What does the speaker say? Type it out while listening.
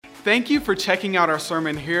Thank you for checking out our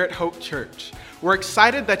sermon here at Hope Church. We're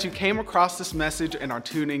excited that you came across this message and are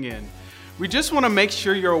tuning in. We just want to make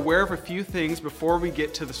sure you're aware of a few things before we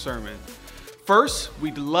get to the sermon. First,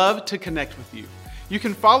 we'd love to connect with you. You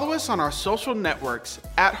can follow us on our social networks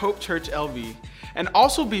at Hope Church LV, and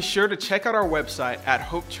also be sure to check out our website at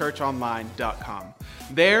hopechurchonline.com.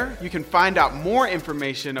 There, you can find out more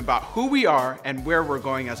information about who we are and where we're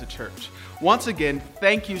going as a church. Once again,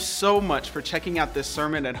 thank you so much for checking out this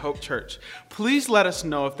sermon at Hope Church. Please let us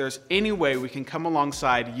know if there's any way we can come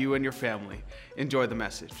alongside you and your family. Enjoy the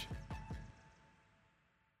message.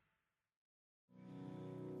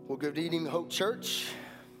 Well, good evening, Hope Church.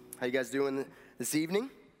 How you guys doing this evening?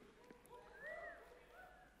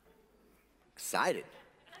 Excited.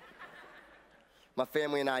 My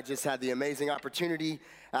family and I just had the amazing opportunity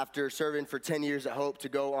after serving for 10 years at Hope to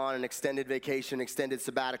go on an extended vacation, extended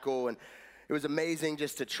sabbatical, and it was amazing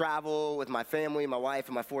just to travel with my family, my wife,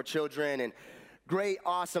 and my 4 children, and great,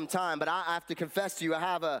 awesome time. But I have to confess to you, I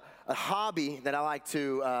have a hobby that I like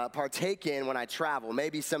to partake in when I travel.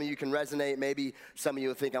 Maybe some of you can resonate. Maybe some of you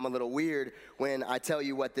will think I'm a little weird when I tell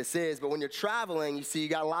you what this is. But when you're traveling, you see you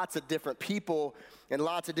got lots of different people in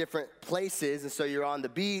lots of different places. And so you're on the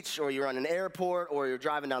beach, or you're on an airport, or you're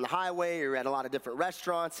driving down the highway, or you're at a lot of different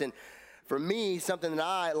restaurants. And for me, something that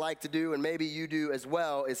I like to do, and maybe you do as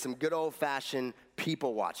well, is some good old-fashioned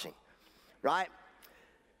people watching, right?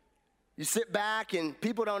 You sit back and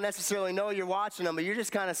people don't necessarily know you're watching them, but you're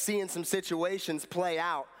just kind of seeing some situations play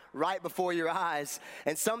out right before your eyes.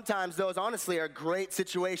 And sometimes those honestly are great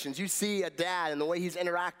situations. You see a dad and the way he's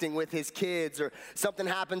interacting with his kids, or something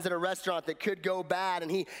happens at a restaurant that could go bad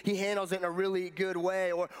and he handles it in a really good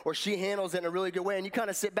way, or she handles it in a really good way. And you kind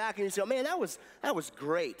of sit back and you say, oh, man, that was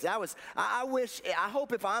great. I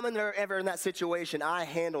hope if I'm ever in that situation, I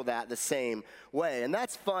handle that the same way. And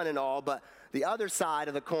that's fun and all, but the other side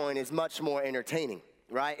of the coin is much more entertaining,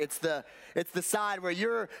 right? It's the side where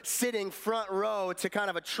you're sitting front row to kind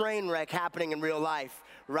of a train wreck happening in real life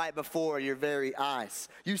right before your very eyes.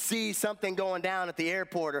 You see something going down at the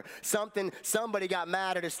airport, or somebody got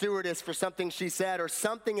mad at a stewardess for something she said, or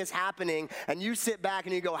something is happening, and you sit back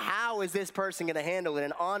and you go, how is this person going to handle it?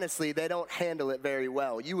 And honestly, they don't handle it very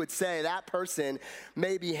well. You would say that person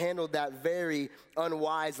maybe handled that very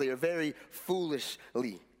unwisely or very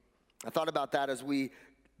foolishly. I thought about that as we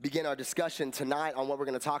begin our discussion tonight on what we're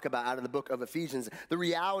going to talk about out of the book of Ephesians. The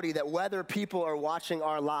reality that whether people are watching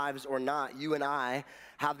our lives or not, you and I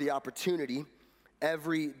have the opportunity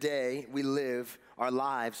every day we live our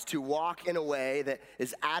lives to walk in a way that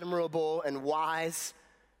is admirable and wise,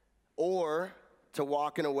 or to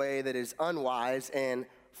walk in a way that is unwise and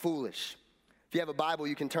foolish. If you have a Bible,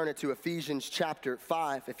 you can turn it to Ephesians chapter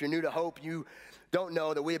 5. If you're new to Hope, you don't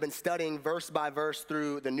know that we have been studying verse by verse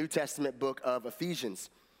through the New Testament book of Ephesians.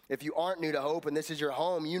 If you aren't new to Hope and this is your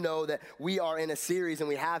home, you know that we are in a series, and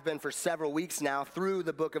we have been for several weeks now, through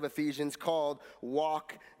the book of Ephesians called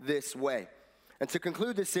Walk This Way. And to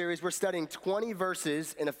conclude this series, we're studying 20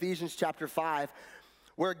 verses in Ephesians chapter 5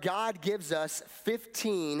 where God gives us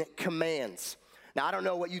 15 commands. Now, I don't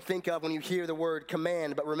know what you think of when you hear the word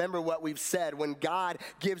command, but remember what we've said. When God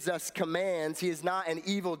gives us commands, he is not an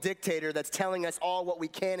evil dictator that's telling us all what we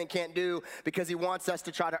can and can't do because he wants us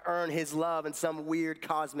to try to earn his love in some weird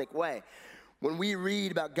cosmic way. When we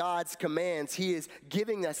read about God's commands, he is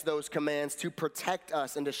giving us those commands to protect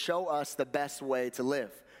us and to show us the best way to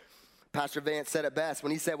live. Pastor Vance said it best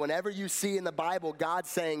when he said, whenever you see in the Bible God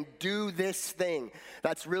saying, do this thing,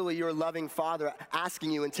 that's really your loving Father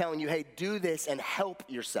asking you and telling you, hey, do this and help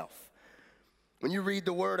yourself. When you read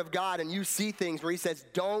the Word of God and you see things where he says,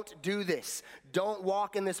 don't do this, don't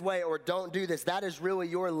walk in this way, or don't do this, that is really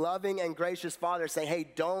your loving and gracious Father saying, hey,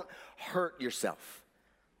 don't hurt yourself.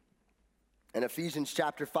 In Ephesians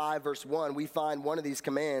chapter 5, verse 1, we find one of these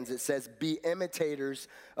commands. It says, be imitators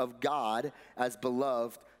of God as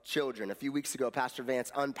beloved children. A few weeks ago, Pastor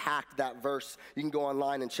Vance unpacked that verse. You can go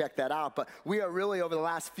online and check that out. But we are really, over the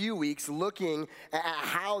last few weeks, looking at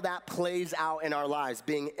how that plays out in our lives,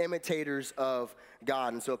 being imitators of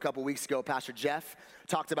God. And so a couple weeks ago, Pastor Jeff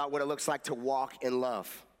talked about what it looks like to walk in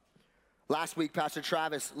love. Last week, Pastor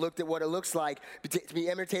Travis looked at what it looks like to be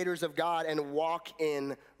imitators of God and walk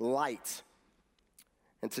in light.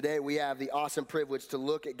 And today we have the awesome privilege to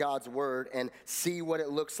look at God's word and see what it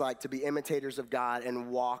looks like to be imitators of God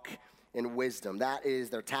and walk in wisdom. That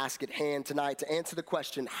is their task at hand tonight, to answer the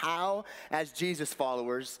question, how, as Jesus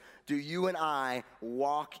followers, do you and I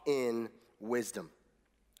walk in wisdom?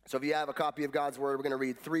 So if you have a copy of God's word, we're going to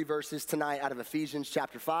read 3 verses tonight out of Ephesians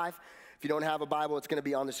chapter 5. If you don't have a Bible, it's going to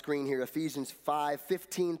be on the screen here, Ephesians 5,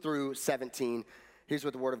 15 through 17. Here's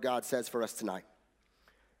what the word of God says for us tonight.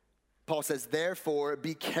 Paul says, therefore,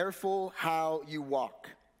 be careful how you walk,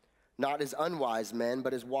 not as unwise men,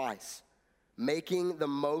 but as wise, making the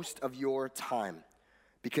most of your time,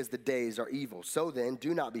 because the days are evil. So then,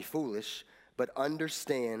 do not be foolish, but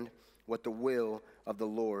understand what the will of the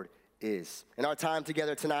Lord is. In our time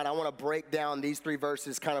together tonight, I want to break down these three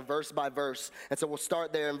verses kind of verse by verse. And so we'll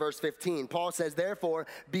start there in verse 15. Paul says, therefore,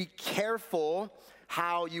 be careful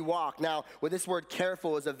how you walk. Now, with this word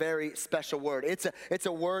careful is a very special word. It's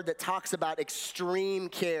a word that talks about extreme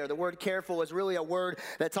care. The word careful is really a word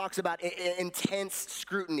that talks about intense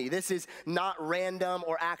scrutiny. This is not random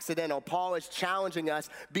or accidental. Paul is challenging us,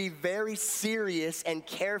 be very serious and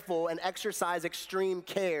careful and exercise extreme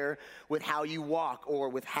care with how you walk or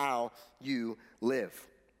with how you live.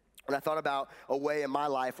 When I thought about a way in my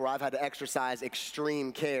life where I've had to exercise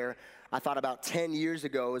extreme care, I thought about 10 years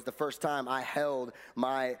ago was the first time I held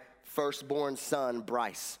my firstborn son,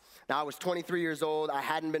 Bryce. Now, I was 23 years old. I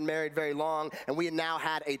hadn't been married very long, and we had now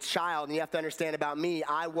had a child. And you have to understand about me,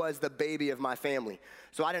 I was the baby of my family.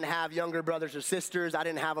 So I didn't have younger brothers or sisters. I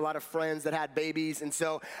didn't have a lot of friends that had babies. And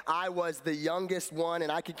so I was the youngest one,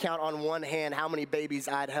 and I could count on one hand how many babies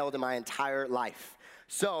I'd held in my entire life.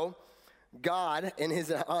 So God, in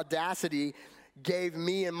his audacity, gave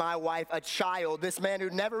me and my wife a child, this man who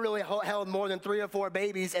never really held more than 3 or 4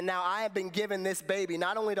 babies, and now I have been given this baby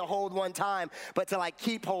not only to hold one time, but to like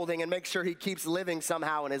keep holding and make sure he keeps living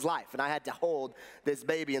somehow in his life. And I had to hold this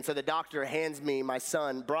baby, and so the doctor hands me my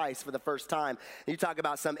son, Bryce, for the first time. And you talk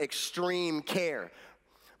about some extreme care.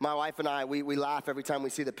 My wife and I, we laugh every time we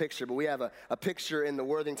see the picture, but we have a picture in the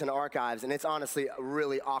Worthington archives, and it's honestly a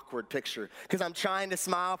really awkward picture because I'm trying to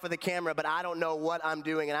smile for the camera, but I don't know what I'm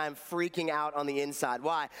doing, and I'm freaking out on the inside.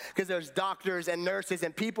 Why? Because there's doctors and nurses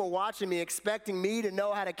and people watching me, expecting me to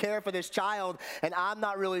know how to care for this child, and I'm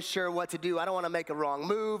not really sure what to do. I don't want to make a wrong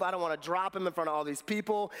move. I don't want to drop him in front of all these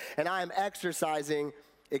people, and I am exercising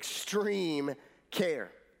extreme care.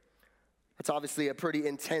 It's obviously a pretty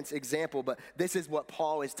intense example, but this is what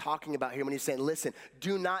Paul is talking about here when he's saying, listen,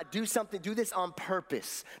 do not do something, do this on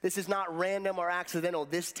purpose. This is not random or accidental.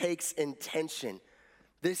 This takes intention.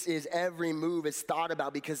 This is every move is thought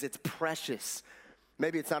about because it's precious.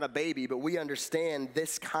 Maybe it's not a baby, but we understand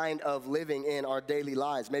this kind of living in our daily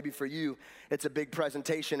lives. Maybe for you, it's a big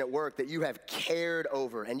presentation at work that you have cared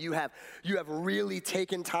over, and you have really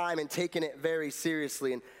taken time and taken it very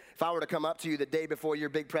seriously. And if I were to come up to you the day before your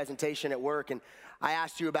big presentation at work and I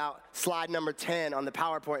asked you about slide number 10 on the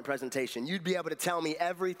PowerPoint presentation, you'd be able to tell me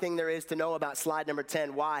everything there is to know about slide number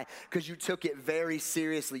 10. Why? Because you took it very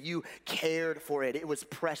seriously. You cared for it. It was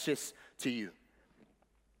precious to you.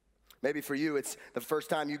 Maybe for you, it's the first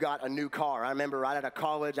time you got a new car. I remember right out of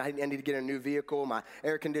college, I needed to get a new vehicle. My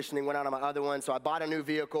air conditioning went out on my other one, so I bought a new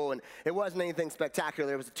vehicle, and it wasn't anything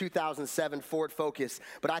spectacular. It was a 2007 Ford Focus,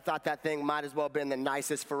 but I thought that thing might as well have been the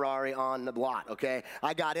nicest Ferrari on the lot, okay?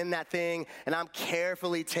 I got in that thing, and I'm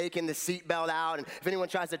carefully taking the seatbelt out, and if anyone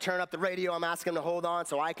tries to turn up the radio, I'm asking them to hold on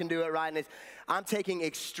so I can do it right, and I'm taking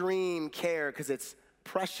extreme care because it's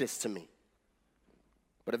precious to me.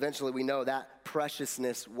 But eventually we know that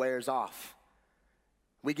preciousness wears off.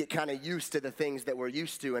 We get kind of used to the things that we're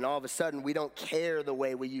used to, and all of a sudden we don't care the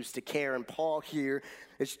way we used to care. And Paul here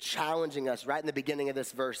is challenging us right in the beginning of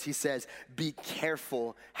this verse. He says, be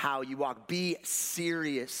careful how you walk. Be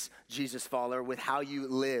serious, Jesus follower, with how you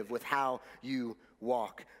live, with how you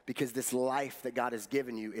walk, because this life that God has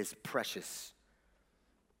given you is precious.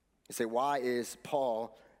 You say, why is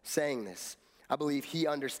Paul saying this? I believe he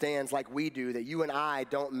understands, like we do, that you and I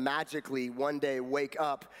don't magically one day wake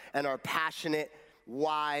up and are passionate,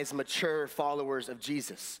 wise, mature followers of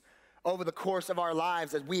Jesus. Over the course of our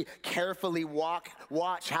lives, as we carefully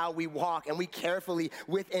watch how we walk, and we carefully,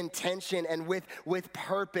 with intention and with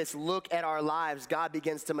purpose, look at our lives, God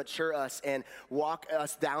begins to mature us and walk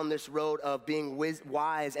us down this road of being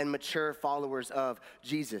wise and mature followers of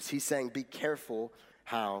Jesus. He's saying, be careful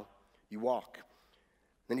how you walk.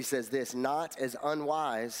 Then he says this, not as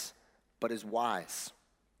unwise, but as wise.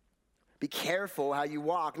 Be careful how you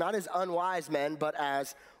walk, not as unwise men, but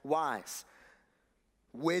as wise.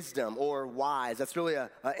 Wisdom or wise, that's really an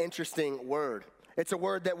interesting word. It's a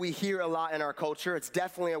word that we hear a lot in our culture. It's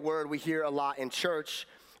definitely a word we hear a lot in church.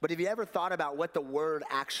 But have you ever thought about what the word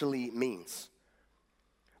actually means?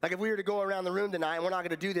 Like if we were to go around the room tonight, and we're not going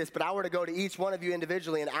to do this, but I were to go to each one of you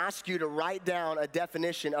individually and ask you to write down a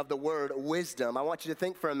definition of the word wisdom, I want you to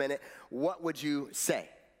think for a minute, what would you say?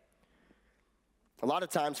 A lot of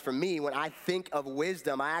times for me, when I think of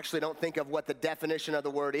wisdom, I actually don't think of what the definition of the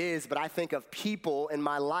word is, but I think of people in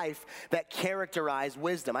my life that characterize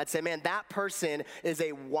wisdom. I'd say, man, that person is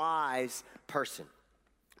a wise person.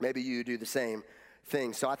 Maybe you do the same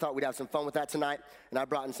things. So I thought we'd have some fun with that tonight, and I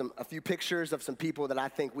brought in a few pictures of some people that I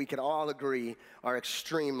think we could all agree are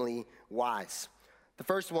extremely wise. The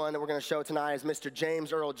first one that we're going to show tonight is Mr.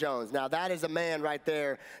 James Earl Jones. Now, that is a man right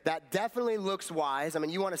there that definitely looks wise. I mean,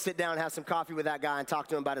 you want to sit down and have some coffee with that guy and talk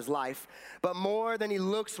to him about his life. But more than he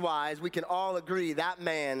looks wise, we can all agree that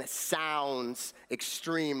man sounds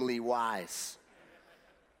extremely wise.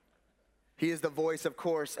 He is the voice, of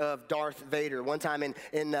course, of Darth Vader. One time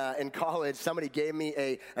in college, somebody gave me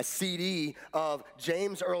a CD of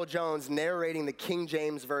James Earl Jones narrating the King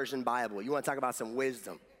James Version Bible. You want to talk about some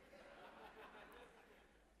wisdom.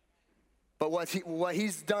 But what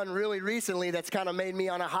he's done really recently that's kind of made me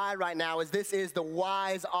on a high right now is this is the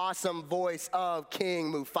wise, awesome voice of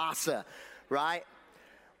King Mufasa, right?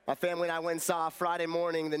 My family and I went and saw Friday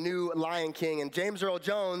morning the new Lion King, and James Earl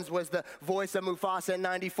Jones was the voice of Mufasa in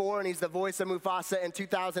 '94, and he's the voice of Mufasa in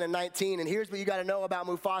 2019. And here's what you got to know about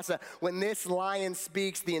Mufasa. When this lion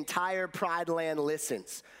speaks, the entire Pride Land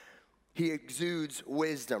listens. He exudes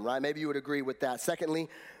wisdom, right? Maybe you would agree with that. Secondly,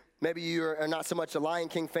 maybe you are not so much a Lion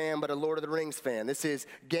King fan, but a Lord of the Rings fan. This is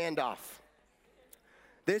Gandalf.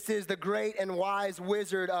 This is the great and wise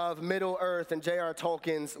wizard of Middle-earth and J.R.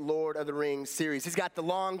 Tolkien's Lord of the Rings series. He's got the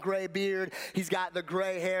long gray beard. He's got the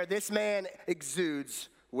gray hair. This man exudes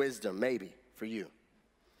wisdom, maybe, for you.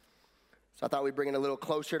 So I thought we'd bring it a little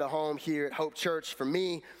closer to home here at Hope Church. For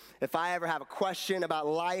me, if I ever have a question about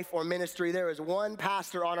life or ministry, there is one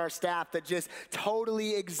pastor on our staff that just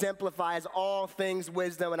totally exemplifies all things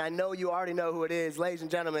wisdom, and I know you already know who it is. Ladies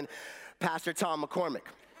and gentlemen, Pastor Tom McCormick.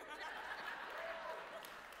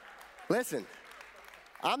 Listen,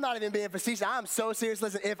 I'm not even being facetious. I'm so serious.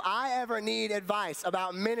 Listen, if I ever need advice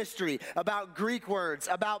about ministry, about Greek words,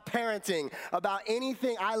 about parenting, about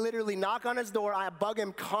anything, I literally knock on his door. I bug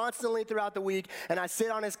him constantly throughout the week, and I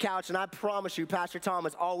sit on his couch, and I promise you, Pastor Tom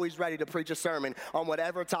is always ready to preach a sermon on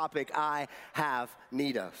whatever topic I have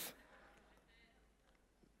need of.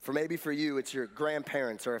 Maybe for you, it's your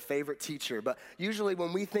grandparents or a favorite teacher. But usually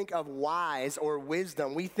when we think of wise or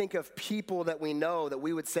wisdom, we think of people that we know that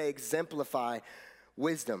we would say exemplify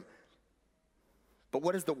wisdom. But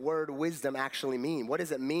what does the word wisdom actually mean? What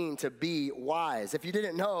does it mean to be wise? If you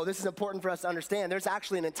didn't know, this is important for us to understand. There's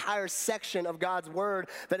actually an entire section of God's word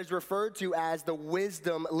that is referred to as the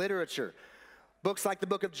wisdom literature. Books like the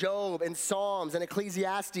book of Job and Psalms and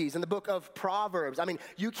Ecclesiastes and the book of Proverbs. I mean,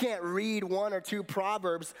 you can't read one or two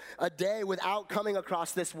Proverbs a day without coming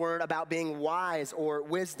across this word about being wise or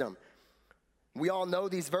wisdom. We all know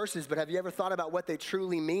these verses, but have you ever thought about what they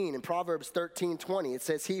truly mean? In Proverbs 13:20, it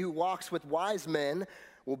says, "He who walks with wise men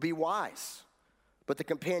will be wise, but the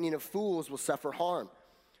companion of fools will suffer harm."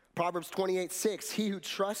 Proverbs 28:6, "He who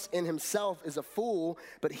trusts in himself is a fool,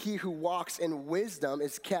 but he who walks in wisdom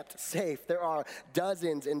is kept safe." There are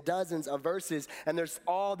dozens and dozens of verses, and there's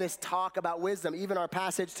all this talk about wisdom. Even our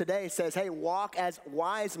passage today says, hey, walk as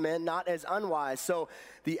wise men, not as unwise. So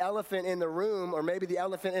the elephant in the room, or maybe the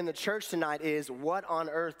elephant in the church tonight, is what on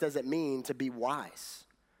earth does it mean to be wise?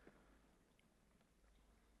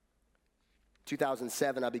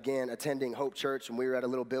 2007, I began attending Hope Church, and we were at a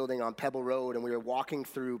little building on Pebble Road, and we were walking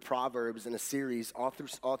through Proverbs in a series all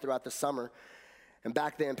throughout the summer. And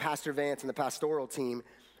back then, Pastor Vance and the pastoral team,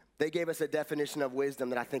 they gave us a definition of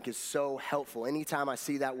wisdom that I think is so helpful. Anytime I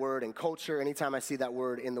see that word in culture, anytime I see that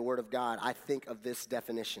word in the Word of God, I think of this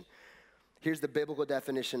definition. Here's the biblical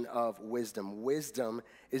definition of wisdom. Wisdom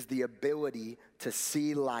is the ability to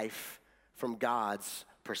see life from God's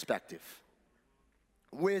perspective.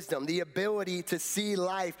 Wisdom, the ability to see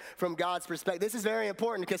life from God's perspective. This is very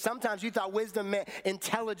important because sometimes you thought wisdom meant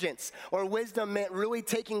intelligence or wisdom meant really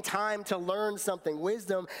taking time to learn something.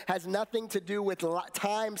 Wisdom has nothing to do with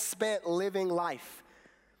time spent living life.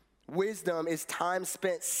 Wisdom is time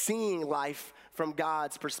spent seeing life from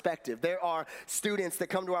God's perspective. There are students that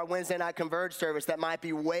come to our Wednesday night Converge service that might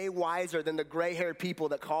be way wiser than the gray-haired people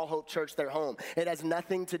that call Hope Church their home. It has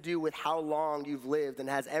nothing to do with how long you've lived and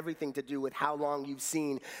has everything to do with how long you've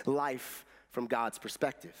seen life from God's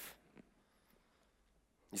perspective.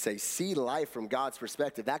 You say, see life from God's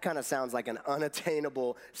perspective. That kind of sounds like an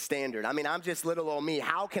unattainable standard. I mean, I'm just little old me.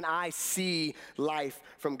 How can I see life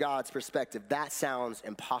from God's perspective? That sounds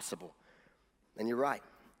impossible. And you're right.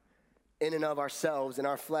 In and of ourselves, in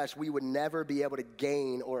our flesh, we would never be able to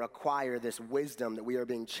gain or acquire this wisdom that we are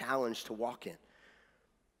being challenged to walk in.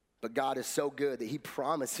 But God is so good that he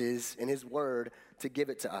promises in his word to give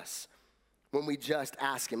it to us when we just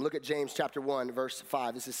ask him. Look at James chapter 1, verse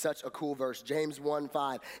 5. This is such a cool verse. James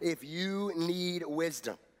 1:5. If you need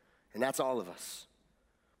wisdom, and that's all of us,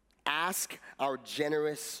 ask our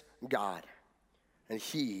generous God, and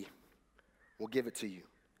he will give it to you.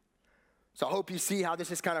 So I hope you see how this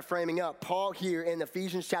is kind of framing up. Paul here in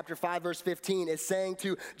Ephesians chapter 5, verse 15 is saying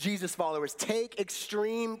to Jesus followers, take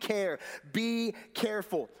extreme care, be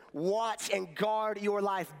careful, watch and guard your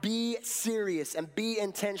life, be serious and be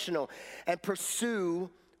intentional and pursue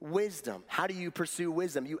wisdom. How do you pursue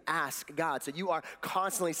wisdom? You ask God. So you are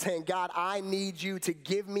constantly saying, God, I need you to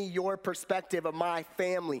give me your perspective of my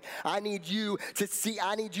family. I need you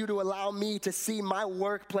to allow me to see my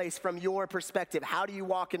workplace from your perspective. How do you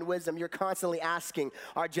walk in wisdom? You're constantly asking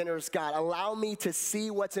our generous God, allow me to see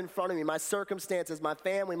what's in front of me, my circumstances, my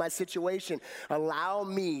family, my situation. Allow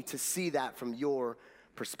me to see that from your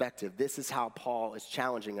perspective. This is how Paul is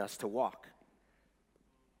challenging us to walk.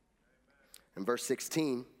 In verse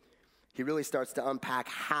 16, he really starts to unpack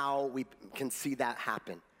how we can see that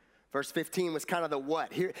happen. Verse 15 was kind of the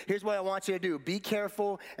what. Here's what I want you to do. Be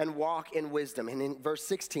careful and walk in wisdom. And in verse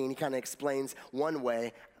 16, he kind of explains one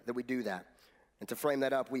way that we do that. And to frame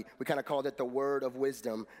that up, we kind of called it the word of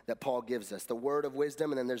wisdom that Paul gives us. The word of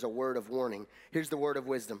wisdom, and then there's a word of warning. Here's the word of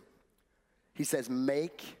wisdom. He says,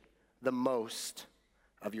 make the most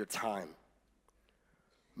of your time.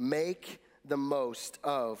 Make the most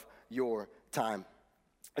of your time.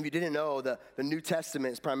 If you didn't know, the New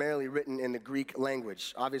Testament is primarily written in the Greek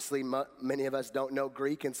language. Obviously, many of us don't know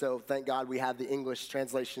Greek, and so thank God we have the English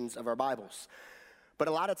translations of our Bibles. But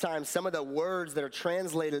a lot of times, some of the words that are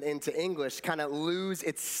translated into English kind of lose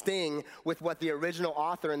its sting with what the original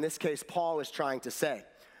author, in this case, Paul, is trying to say.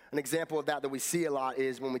 An example of that we see a lot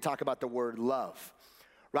is when we talk about the word love.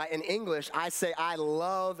 Right? In English, I say I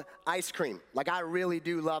love ice cream. Like I really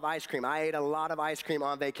do love ice cream. I ate a lot of ice cream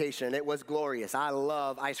on vacation, and it was glorious. I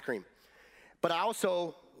love ice cream. But I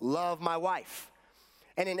also love my wife.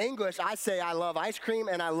 And in English, I say I love ice cream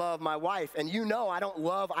and I love my wife. And you know I don't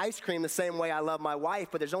love ice cream the same way I love my wife,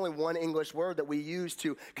 but there's only one English word that we use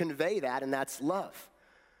to convey that, and that's love.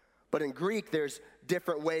 But in Greek, there's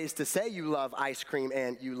different ways to say you love ice cream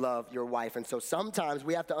and you love your wife. And so sometimes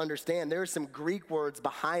we have to understand there are some Greek words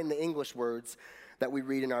behind the English words that we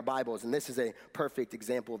read in our Bibles. And this is a perfect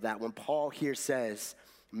example of that. When Paul here says,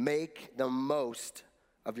 make the most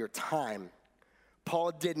of your time,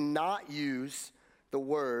 Paul did not use the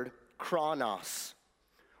word chronos,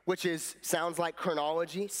 which sounds like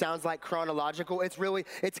chronology, sounds like chronological. It's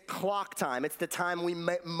clock time. It's the time we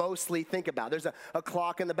mostly think about. There's a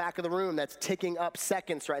clock in the back of the room that's ticking up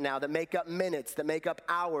seconds right now that make up minutes, that make up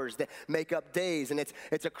hours, that make up days. And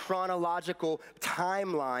it's a chronological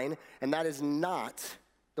timeline, and that is not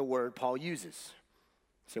the word Paul uses.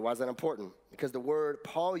 So why is that important? Because the word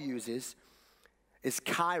Paul uses is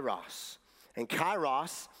kairos. And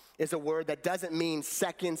kairos is a word that doesn't mean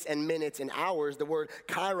seconds and minutes and hours. The word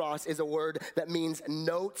kairos is a word that means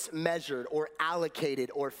notes measured or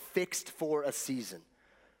allocated or fixed for a season.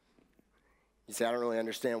 You say, I don't really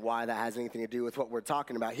understand why that has anything to do with what we're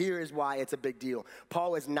talking about. Here is why it's a big deal.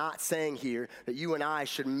 Paul is not saying here that you and I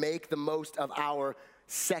should make the most of our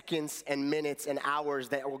seconds and minutes and hours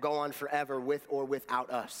that will go on forever with or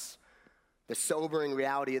without us. The sobering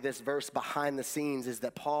reality of this verse behind the scenes is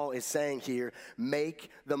that Paul is saying here,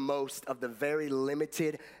 make the most of the very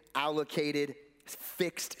limited, allocated,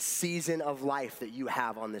 fixed season of life that you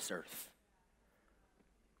have on this earth.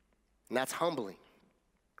 And that's humbling.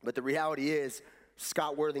 But the reality is,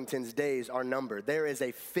 Scott Worthington's days are numbered. There is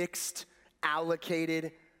a fixed,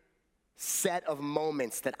 allocated set of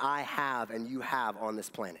moments that I have and you have on this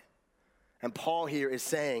planet. And Paul here is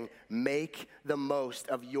saying, make the most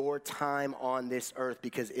of your time on this earth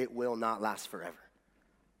because it will not last forever.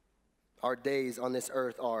 Our days on this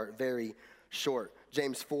earth are very short.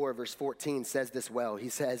 James 4, verse 14 says this well. He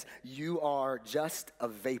says, you are just a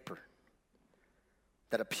vapor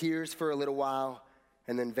that appears for a little while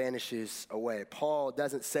and then vanishes away. Paul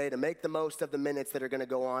doesn't say to make the most of the minutes that are going to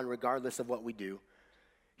go on regardless of what we do.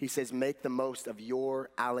 He says, make the most of your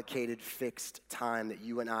allocated, fixed time that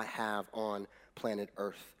you and I have on planet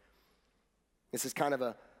Earth. This is kind of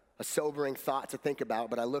a sobering thought to think about,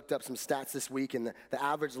 but I looked up some stats this week, and the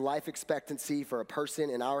average life expectancy for a person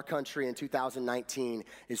in our country in 2019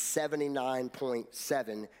 is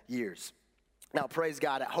 79.7 years. Now, praise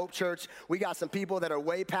God, at Hope Church, we got some people that are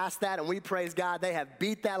way past that, and we praise God, they have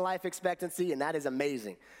beat that life expectancy, and that is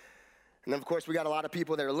amazing. And then, of course, we got a lot of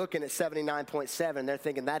people that are looking at 79.7. They're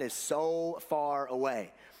thinking that is so far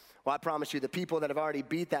away. Well, I promise you, the people that have already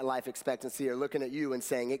beat that life expectancy are looking at you and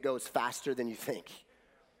saying it goes faster than you think.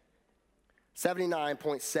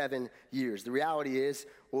 79.7 years. The reality is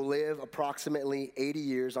we'll live approximately 80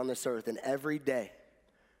 years on this earth, and every day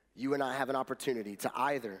you and I have an opportunity to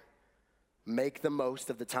either make the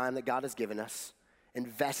most of the time that God has given us,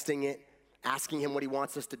 investing it asking him what he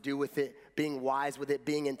wants us to do with it, being wise with it,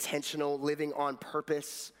 being intentional, living on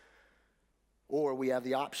purpose. Or we have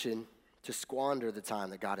the option to squander the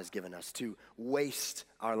time that God has given us, to waste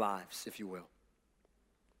our lives, if you will.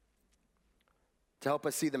 To help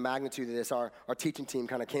us see the magnitude of this, our teaching team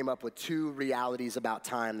kind of came up with two realities about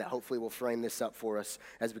time that hopefully will frame this up for us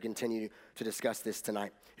as we continue to discuss this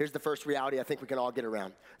tonight. Here's the first reality I think we can all get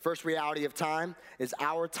around. First reality of time is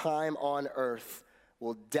our time on earth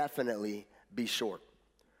will definitely be short.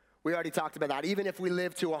 We already talked about that. Even if we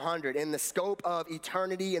live to 100, in the scope of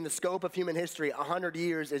eternity, in the scope of human history, 100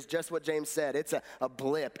 years is just what James said. It's a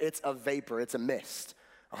blip, it's a vapor, it's a mist.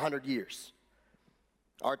 100 years.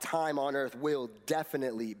 Our time on earth will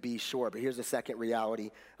definitely be short. But here's the second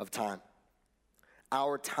reality of time.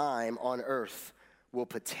 Our time on earth will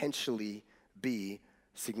potentially be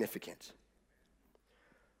significant.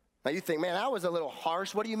 Now you think, man, that was a little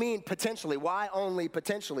harsh. What do you mean potentially? Why only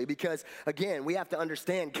potentially? Because again, we have to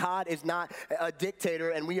understand God is not a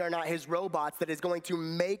dictator and we are not his robots that is going to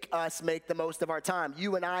make us make the most of our time.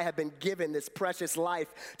 You and I have been given this precious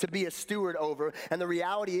life to be a steward over. And the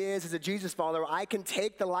reality is, as a Jesus follower, I can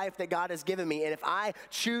take the life that God has given me. And if I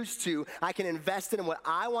choose to, I can invest it in what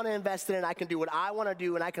I want to invest in. And I can do what I want to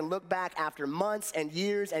do. And I can look back after months and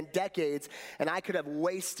years and decades. And I could have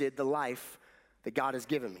wasted the life that God has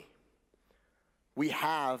given me. We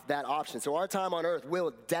have that option. So our time on earth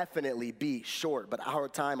will definitely be short, but our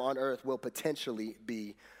time on earth will potentially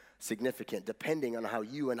be significant, depending on how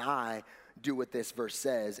you and I do what this verse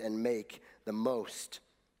says and make the most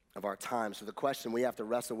of our time. So the question we have to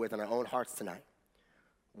wrestle with in our own hearts tonight,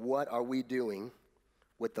 what are we doing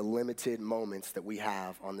with the limited moments that we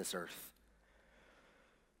have on this earth?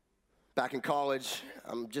 Back in college,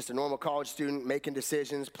 I'm just a normal college student making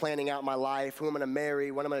decisions, planning out my life, who I'm going to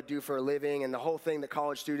marry, what I'm going to do for a living, and the whole thing that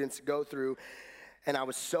college students go through. And I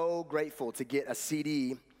was so grateful to get a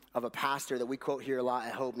CD of a pastor that we quote here a lot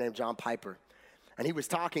at Hope named John Piper. And he was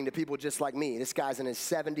talking to people just like me. This guy's in his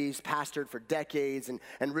 70s, pastored for decades,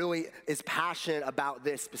 and really is passionate about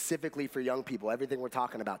this specifically for young people, everything we're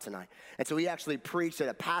talking about tonight. And so he actually preached at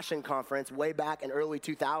a Passion conference way back in early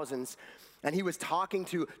 2000s. And he was talking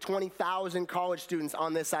to 20,000 college students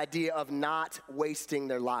on this idea of not wasting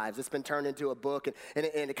their lives. It's been turned into a book, and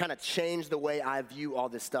it kind of changed the way I view all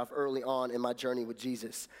this stuff early on in my journey with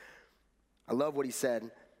Jesus. I love what he said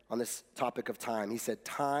on this topic of time. He said,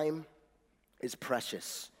 time is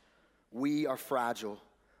precious. We are fragile.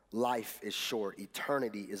 Life is short.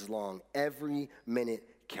 Eternity is long. Every minute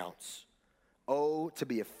counts. Oh, to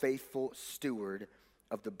be a faithful steward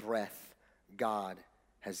of the breath God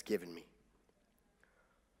has given me.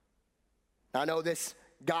 I know this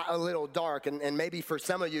got a little dark, and maybe for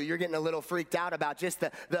some of you, you're getting a little freaked out about just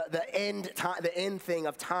the end thing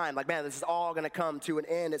of time. Like, man, this is all going to come to an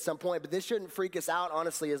end at some point. But this shouldn't freak us out,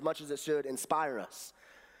 honestly, as much as it should inspire us.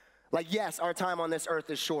 Like, yes, our time on this earth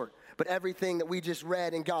is short, but everything that we just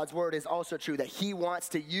read in God's word is also true, that he wants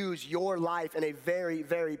to use your life in a very,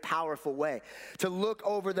 very powerful way. To look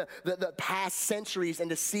over the past centuries and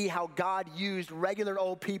to see how God used regular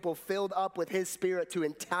old people filled up with his spirit to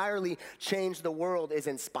entirely change the world is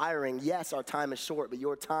inspiring. Yes, our time is short, but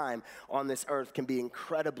your time on this earth can be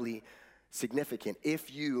incredibly significant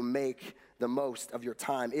if you make the most of your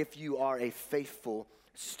time, if you are a faithful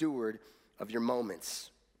steward of your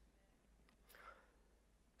moments.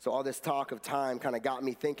 So all this talk of time kind of got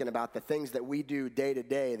me thinking about the things that we do day to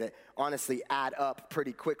day that honestly add up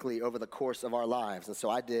pretty quickly over the course of our lives. And so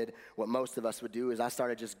I did what most of us would do, is I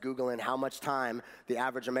started just Googling how much time the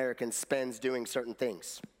average American spends doing certain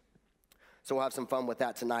things. So we'll have some fun with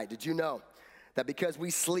that tonight. Did you know that because we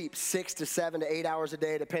sleep 6 to 7 to 8 hours a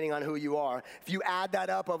day, depending on who you are, if you add that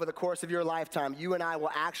up over the course of your lifetime, you and I will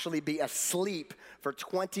actually be asleep for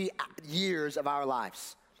 20 years of our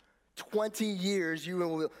lives. 20 years, you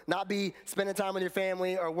will not be spending time with your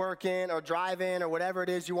family or working or driving or whatever it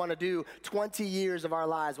is you want to do. 20 years of our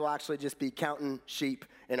lives will actually just be counting sheep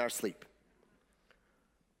in our sleep.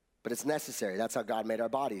 But it's necessary. That's how God made our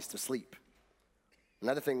bodies, to sleep.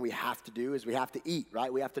 Another thing we have to do is we have to eat,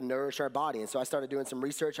 right? We have to nourish our body. And so I started doing some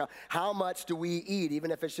research. How much do we eat, even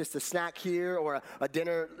if it's just a snack here or a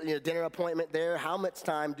dinner appointment there? How much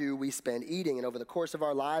time do we spend eating? And over the course of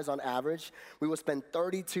our lives, on average, we will spend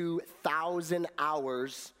 32,000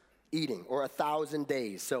 hours eating, or 1,000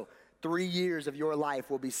 days. So 3 years of your life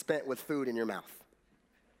will be spent with food in your mouth.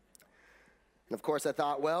 And of course, I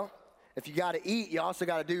thought, well, if you got to eat, you also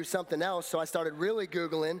got to do something else. So I started really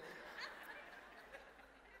Googling.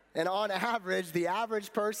 And on average, the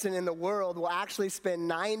average person in the world will actually spend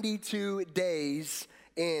 92 days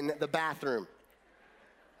in the bathroom.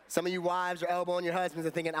 Some of you wives are elbowing your husbands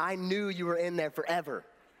and thinking, I knew you were in there forever.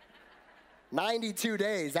 92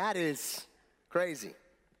 days, that is crazy.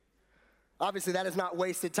 Obviously, that is not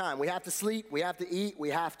wasted time. We have to sleep, we have to eat, we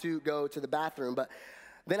have to go to the bathroom. But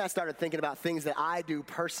then I started thinking about things that I do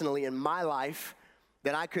personally in my life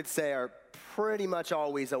that I could say are pretty much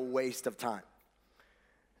always a waste of time.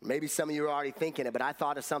 Maybe some of you are already thinking it, but I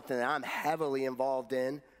thought of something that I'm heavily involved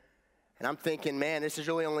in. And I'm thinking, man, this has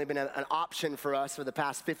really only been an option for us for the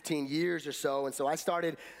past 15 years or so. And so I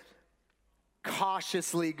started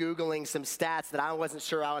cautiously Googling some stats that I wasn't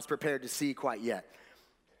sure I was prepared to see quite yet.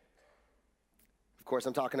 Of course,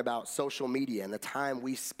 I'm talking about social media and the time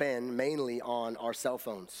we spend mainly on our cell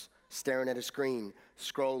phones, staring at a screen,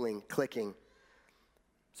 scrolling, clicking.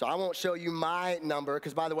 So I won't show you my number,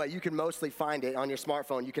 because by the way, you can mostly find it on your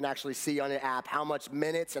smartphone. You can actually see on your app how much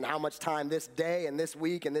minutes and how much time this day and this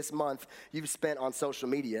week and this month you've spent on social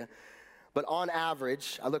media. But on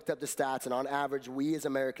average, I looked up the stats, and on average, we as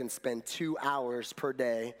Americans spend 2 hours per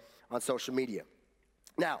day on social media.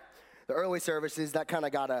 Now, the early services, that kind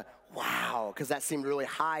of got a wow, because that seemed really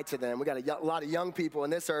high to them. We got a lot of young people in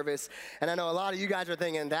this service, and I know a lot of you guys are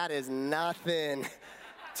thinking, that is nothing.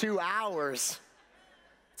 2 hours.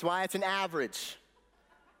 That's why it's an average.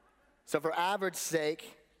 So for average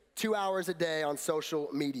sake, 2 hours a day on social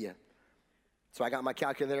media. So I got my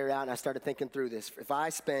calculator out and I started thinking through this. If I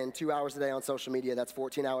spend 2 hours a day on social media, that's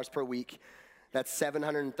 14 hours per week. That's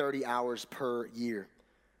 730 hours per year.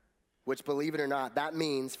 Which, believe it or not, that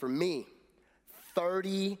means for me,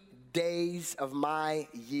 30 days of my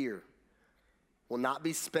year will not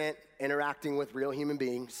be spent interacting with real human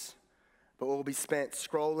beings, but will be spent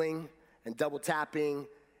scrolling and double tapping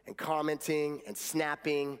and commenting and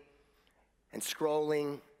snapping and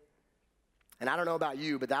scrolling. And I don't know about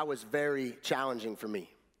you, but that was very challenging for me.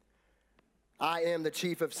 I am the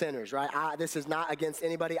chief of sinners, right? This is not against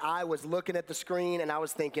anybody. I was looking at the screen and I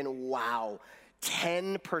was thinking, wow,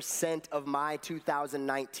 10% of my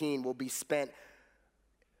 2019 will be spent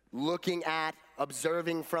looking at,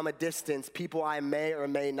 observing from a distance people I may or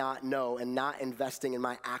may not know and not investing in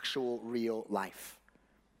my actual real life.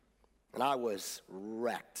 And I was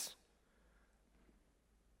wrecked.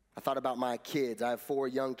 I thought about my kids. I have 4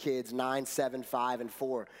 young kids, 9, 7, 5, and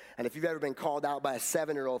 4. And if you've ever been called out by a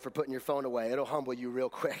 7-year-old for putting your phone away, it'll humble you real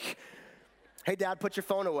quick. Hey, Dad, put your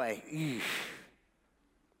phone away.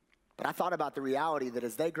 But I thought about the reality that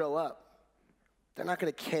as they grow up, they're not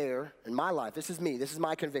going to care. In my life, this is me, this is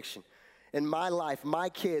my conviction. In my life, my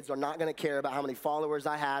kids are not going to care about how many followers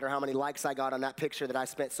I had or how many likes I got on that picture that I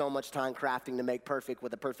spent so much time crafting to make perfect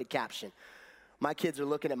with a perfect caption. My kids are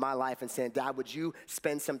looking at my life and saying, Dad, would you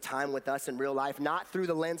spend some time with us in real life? Not through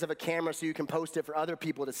the lens of a camera so you can post it for other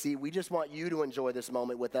people to see. We just want you to enjoy this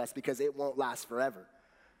moment with us because it won't last forever.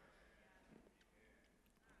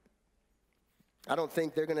 I don't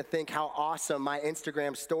think they're going to think how awesome my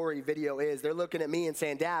Instagram story video is. They're looking at me and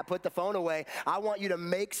saying, Dad, put the phone away. I want you to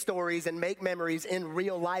make stories and make memories in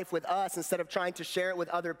real life with us instead of trying to share it with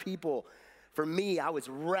other people. For me, I was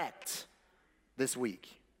wrecked this week.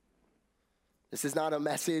 This is not a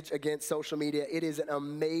message against social media. It is an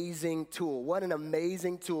amazing tool. What an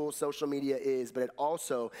amazing tool social media is, but it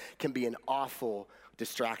also can be an awful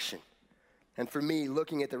distraction. And for me,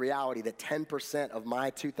 looking at the reality that 10% of my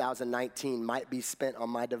 2019 might be spent on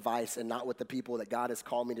my device and not with the people that God has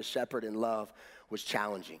called me to shepherd and love was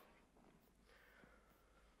challenging.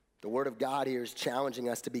 The Word of God here is challenging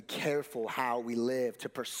us to be careful how we live, to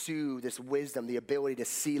pursue this wisdom, the ability to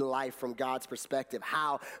see life from God's perspective.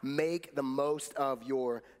 How make the most of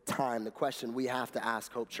your time. The question we have to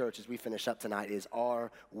ask Hope Church as we finish up tonight is,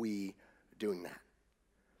 are we doing that?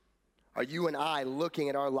 Are you and I looking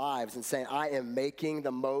at our lives and saying, I am making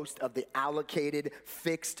the most of the allocated,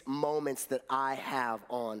 fixed moments that I have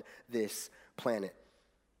on this planet?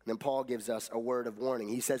 And then Paul gives us a word of warning.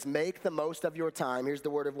 He says, make the most of your time. Here's the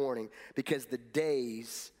word of warning. Because the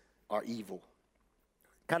days are evil.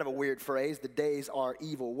 Kind of a weird phrase, the days are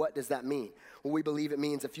evil. What does that mean? Well, we believe it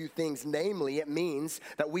means a few things. Namely, it means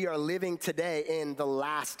that we are living today in the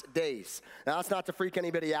last days. Now, that's not to freak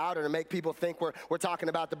anybody out or to make people think we're talking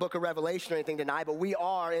about the book of Revelation or anything tonight, but we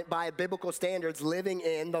are, by biblical standards, living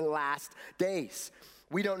in the last days.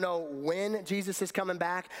 We don't know when Jesus is coming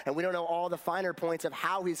back, and we don't know all the finer points of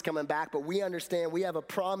how he's coming back, but we understand we have a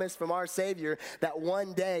promise from our Savior that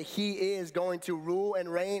one day he is going to rule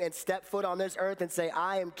and reign and step foot on this earth and say,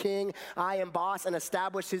 I am king, I am boss, and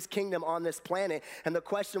establish his kingdom on this planet. And the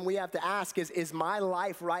question we have to ask is my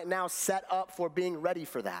life right now set up for being ready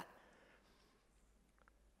for that?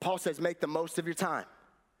 Paul says, make the most of your time,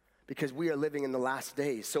 because we are living in the last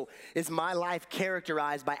days. So is my life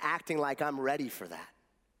characterized by acting like I'm ready for that?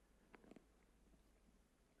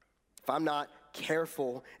 if I'm not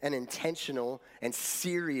careful and intentional and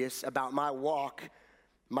serious about my walk,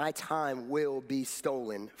 my time will be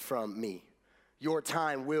stolen from me. Your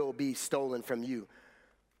time will be stolen from you.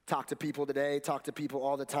 Talk to people today, talk to people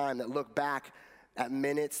all the time that look back at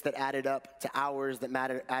minutes that added up to hours,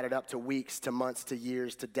 that added up to weeks, to months, to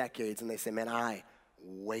years, to decades, and they say, man, I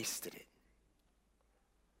wasted it.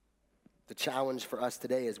 The challenge for us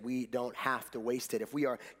today is we don't have to waste it. If we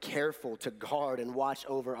are careful to guard and watch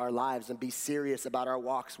over our lives and be serious about our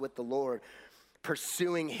walks with the Lord,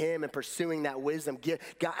 pursuing Him and pursuing that wisdom,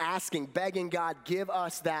 asking, begging God, give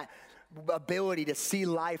us that ability to see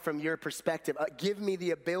life from your perspective. Give me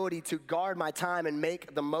the ability to guard my time and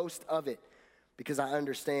make the most of it, because I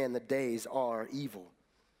understand the days are evil.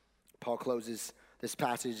 Paul closes this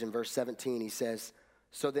passage in verse 17. He says,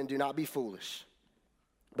 so then do not be foolish,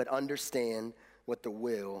 but understand what the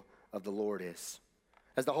will of the Lord is.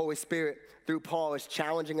 As the Holy Spirit, through Paul, is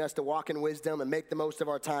challenging us to walk in wisdom and make the most of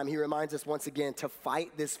our time, he reminds us once again to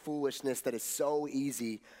fight this foolishness that is so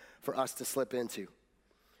easy for us to slip into.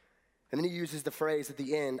 And then he uses the phrase at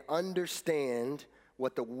the end, understand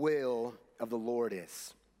what the will of the Lord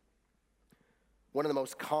is. One of the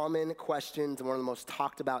most common questions and one of the most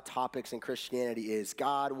talked about topics in Christianity is,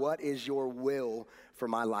 God, what is your will for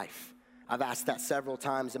my life? I've asked that several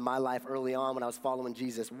times in my life early on when I was following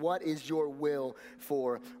Jesus. What is your will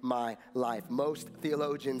for my life? Most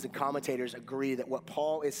theologians and commentators agree that what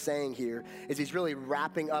Paul is saying here is he's really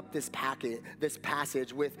wrapping up this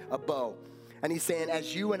passage with a bow. And he's saying,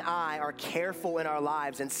 as you and I are careful in our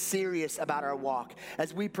lives and serious about our walk,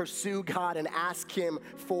 as we pursue God and ask Him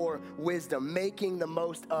for wisdom, making the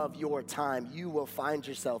most of your time, you will find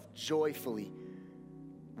yourself joyfully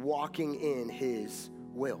walking in His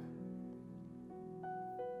will.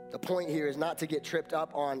 The point here is not to get tripped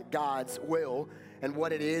up on God's will and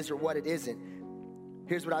what it is or what it isn't.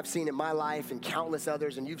 Here's what I've seen in my life and countless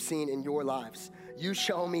others, and you've seen in your lives. You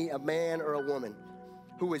show me a man or a woman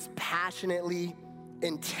who is passionately,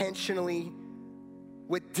 intentionally,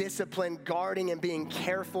 with discipline, guarding and being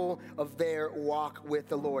careful of their walk with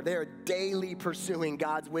the Lord. They are daily pursuing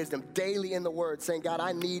God's wisdom, daily in the Word, saying, God,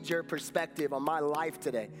 I need your perspective on my life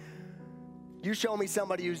today. You show me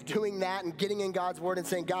somebody who's doing that and getting in God's Word and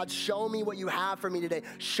saying, God, show me what you have for me today.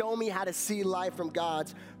 Show me how to see life from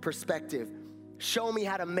God's perspective. Show me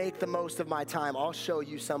how to make the most of my time. I'll show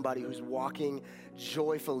you somebody who's walking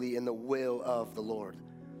joyfully in the will of the Lord.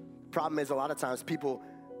 Problem is, a lot of times people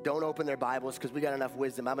don't open their Bibles because we got enough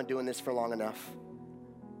wisdom. I've been doing this for long enough.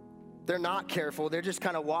 They're not careful. They're just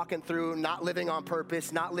kind of walking through, not living on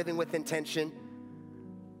purpose, not living with intention.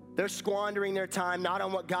 They're squandering their time, not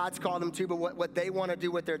on what God's called them to, but what they want to do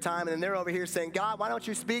with their time. And then they're over here saying, God, why don't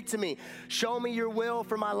you speak to me? Show me your will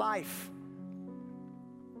for my life.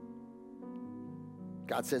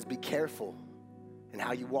 God says, be careful in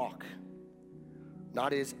how you walk.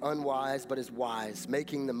 Not as unwise, but as wise,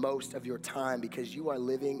 making the most of your time because you are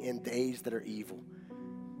living in days that are evil.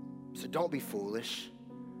 So don't be foolish,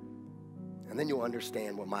 and then you'll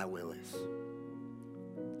understand what my will is.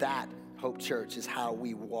 That, Hope Church, is how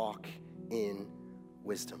we walk in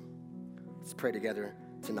wisdom. Let's pray together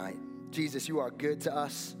tonight. Jesus, you are good to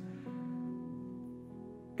us.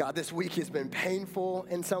 God, this week has been painful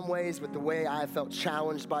in some ways with the way I have felt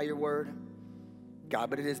challenged by your word. God,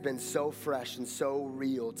 but it has been so fresh and so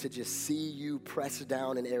real to just see you press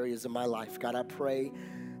down in areas of my life. God, I pray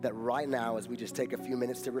that right now, as we just take a few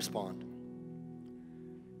minutes to respond,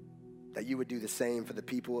 that you would do the same for the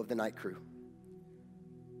people of the night crew.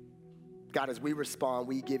 God, as we respond,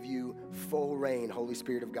 we give you full reign, Holy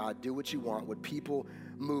Spirit of God. Do what you want. Would people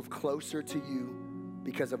move closer to you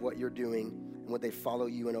because of what you're doing, and would they follow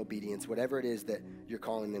you in obedience, whatever it is that you're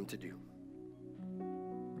calling them to do?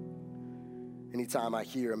 Anytime I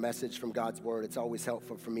hear a message from God's word, it's always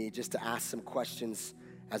helpful for me just to ask some questions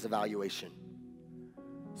as evaluation.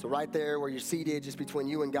 So right there where you're seated, just between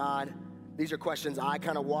you and God, these are questions I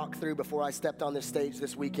kind of walked through before I stepped on this stage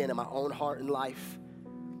this weekend in my own heart and life.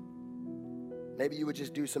 Maybe you would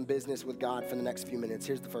just do some business with God for the next few minutes.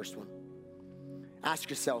 Here's the first one. Ask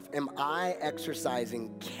yourself, am I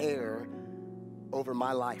exercising care over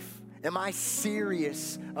my life? Am I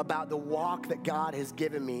serious about the walk that God has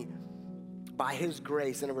given me by His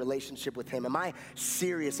grace in a relationship with Him? Am I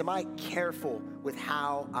serious? Am I careful with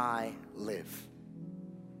how I live?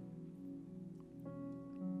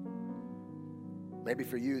 Maybe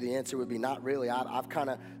for you, the answer would be not really. I've kind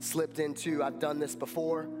of slipped into, I've done this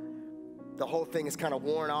before. The whole thing is kind of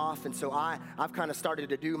worn off, and so I've kind of started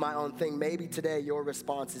to do my own thing. Maybe today your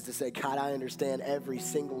response is to say, God, I understand every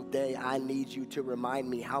single day I need you to remind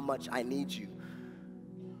me how much I need you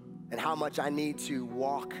and how much I need to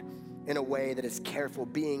walk in a way that is careful,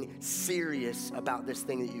 being serious about this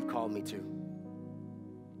thing that you've called me to?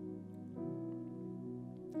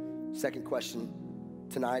 Second question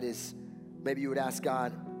tonight is, maybe you would ask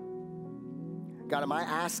God, God, am I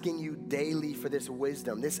asking you daily for this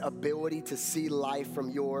wisdom, this ability to see life from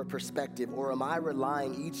your perspective? Or am I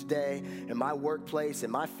relying each day in my workplace,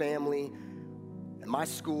 in my family, in my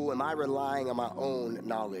school, am I relying on my own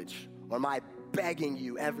knowledge? Or am I begging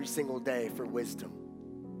you every single day for wisdom?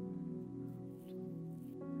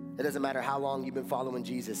 It doesn't matter how long you've been following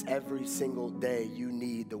Jesus, every single day you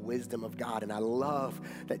need the wisdom of God. And I love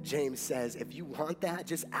that James says, if you want that,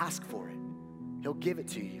 just ask for it. He'll give it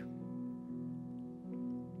to you.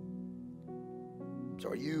 So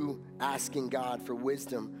are you asking God for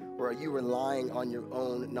wisdom, or are you relying on your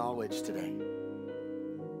own knowledge today?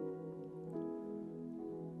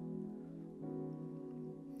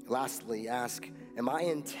 Lastly, ask, am I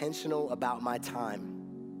intentional about my time?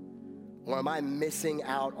 Or am I missing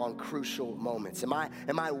out on crucial moments? Am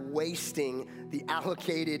I wasting the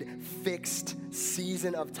allocated, fixed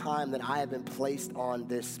season of time that I have been placed on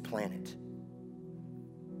this planet?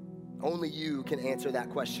 Only you can answer that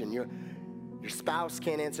question. Your spouse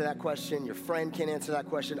can't answer that question. Your friend can't answer that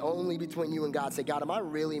question. Only between you and God. Say, God, am I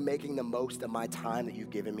really making the most of my time that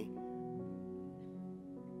you've given me?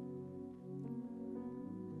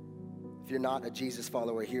 If you're not a Jesus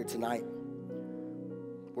follower here tonight,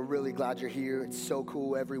 we're really glad you're here. It's so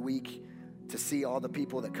cool every week to see all the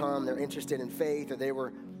people that come. They're interested in faith, or they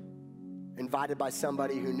were invited by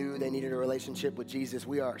somebody who knew they needed a relationship with Jesus.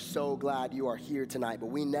 We are so glad you are here tonight. But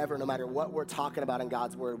we never, no matter what we're talking about in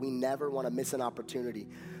God's word, we never want to miss an opportunity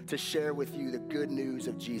to share with you the good news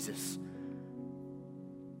of Jesus.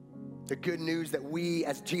 The good news that we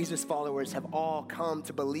as Jesus followers have all come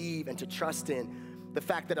to believe and to trust in. The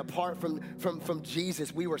fact that apart from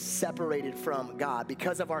Jesus, we were separated from God.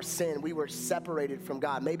 Because of our sin, we were separated from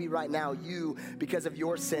God. Maybe right now you, because of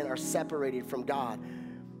your sin, are separated from God.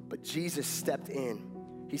 But Jesus stepped in.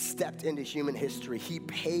 He stepped into human history. He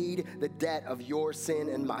paid the debt of your sin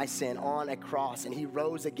and my sin on a cross. And he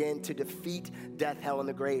rose again to defeat death, hell, and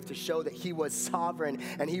the grave, to show that he was sovereign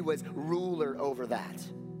and he was ruler over that.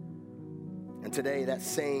 And today, that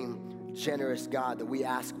same generous God that we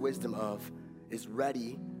ask wisdom of is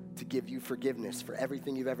ready to give you forgiveness for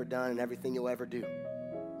everything you've ever done and everything you'll ever do.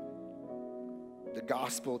 The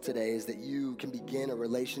gospel today is that you can begin a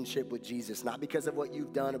relationship with Jesus, not because of what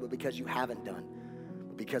you've done, but because you haven't done,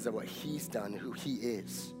 but because of what he's done, who he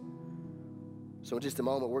is. So in just a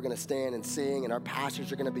moment, we're going to stand and sing, and our pastors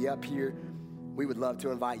are going to be up here. We would love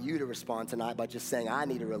to invite you to respond tonight by just saying, I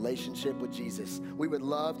need a relationship with Jesus. We would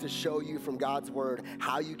love to show you from God's word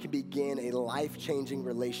how you can begin a life-changing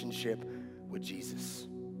relationship with Jesus.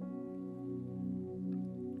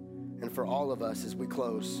 And for all of us, as we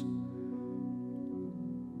close,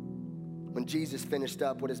 when Jesus finished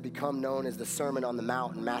up what has become known as the Sermon on the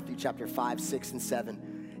Mount in Matthew chapter 5, 6, and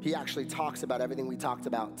 7, he actually talks about everything we talked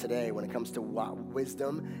about today when it comes to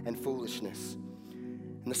wisdom and foolishness.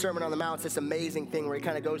 And the Sermon on the Mount is this amazing thing where he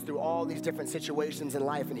kind of goes through all these different situations in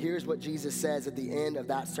life. And here's what Jesus says at the end of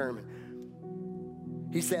that sermon.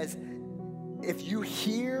 He says, if you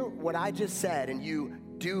hear what I just said and you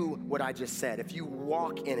do what I just said, if you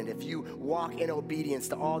walk in it, if you walk in obedience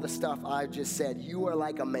to all the stuff I just said, you are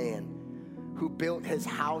like a man who built his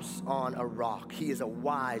house on a rock. He is a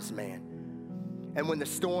wise man. And when the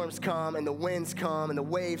storms come and the winds come and the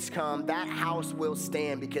waves come, that house will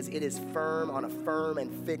stand because it is firm on a firm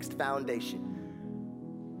and fixed foundation.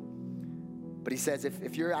 But he says,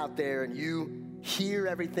 if you're out there and you hear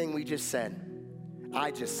everything we just said,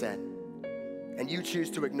 I just said, and you choose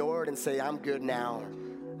to ignore it and say, I'm good now, or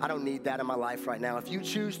I don't need that in my life right now. If you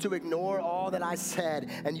choose to ignore all that I said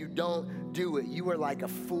and you don't do it, you are like a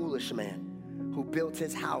foolish man who built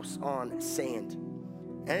his house on sand.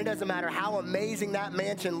 And it doesn't matter how amazing that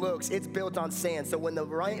mansion looks, it's built on sand. So when the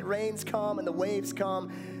rains come and the waves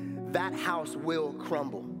come, that house will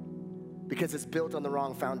crumble because it's built on the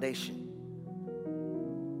wrong foundation.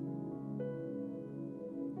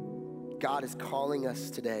 God is calling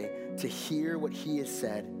us today to hear what he has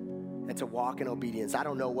said and to walk in obedience. I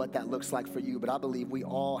don't know what that looks like for you, but I believe we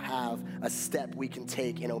all have a step we can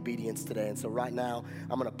take in obedience today. And so right now,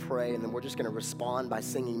 I'm going to pray, and then we're just going to respond by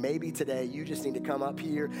singing. Maybe today you just need to come up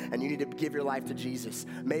here and you need to give your life to Jesus.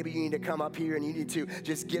 Maybe you need to come up here and you need to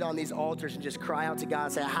just get on these altars and just cry out to God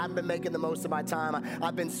and say, I haven't been making the most of my time.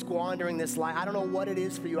 I've been squandering this life. I don't know what it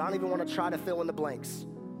is for you. I don't even want to try to fill in the blanks.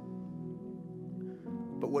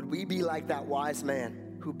 But would we be like that wise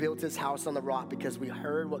man who built his house on the rock because we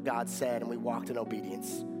heard what God said and we walked in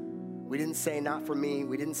obedience? We didn't say, not for me.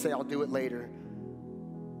 We didn't say, I'll do it later.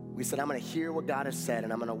 we said, I'm going to hear what God has said,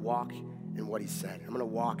 and I'm going to walk in what he said. I'm going to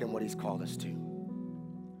walk in what he's called us to.